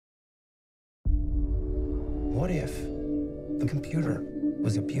what if the computer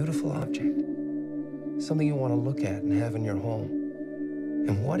was a beautiful object, something you want to look at and have in your home?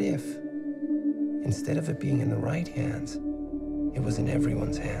 And what if, instead of it being in the right hands, it was in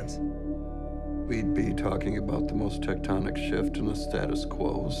everyone's hands? We'd be talking about the most tectonic shift in the status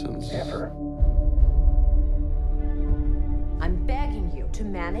quo since Ever. I'm begging you to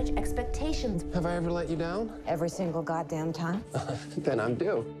manage expectations. Have I ever let you down? Every single goddamn time. Then I'm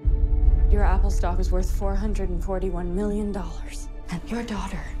due. Your Apple stock is worth $441 million. And your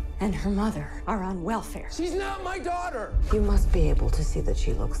daughter and her mother are on welfare. She's not my daughter! You must be able to see that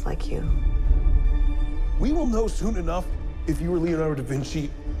she looks like you. We will know soon enough if you were Leonardo da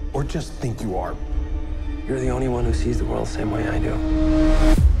Vinci or just think you are. You're the only one who sees the world the same way I do.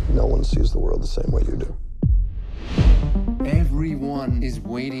 no one sees the world the same way you do. Everyone is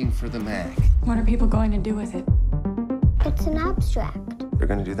waiting for the Mac. What are people going to do with it? It's an abstract. They're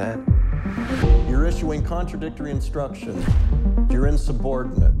gonna do that? You're issuing contradictory instructions. You're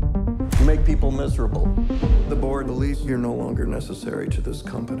insubordinate. You make people miserable. The board believes you're no longer necessary to this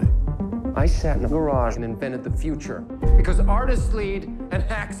company. I sat in a garage and invented the future because artists lead and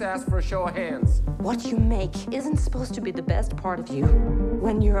hacks ask for a show of hands. What you make isn't supposed to be the best part of you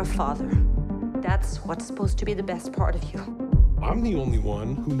when you're a father. That's what's supposed to be the best part of you. I'm the only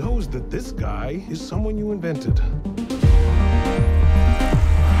one who knows that this guy is someone you invented.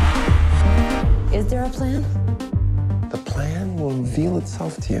 Is there a plan? The plan will reveal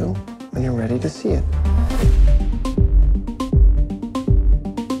itself to you when you're ready to see it.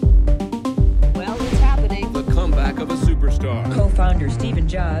 Well, it's happening. The comeback of a superstar. Co-founder Steve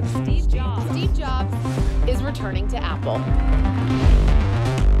Jobs. Steve Jobs is returning to Apple.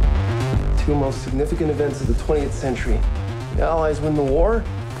 Two most significant events of the 20th century. The Allies win the war,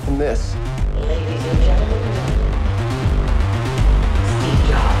 and this. Ladies and gentlemen,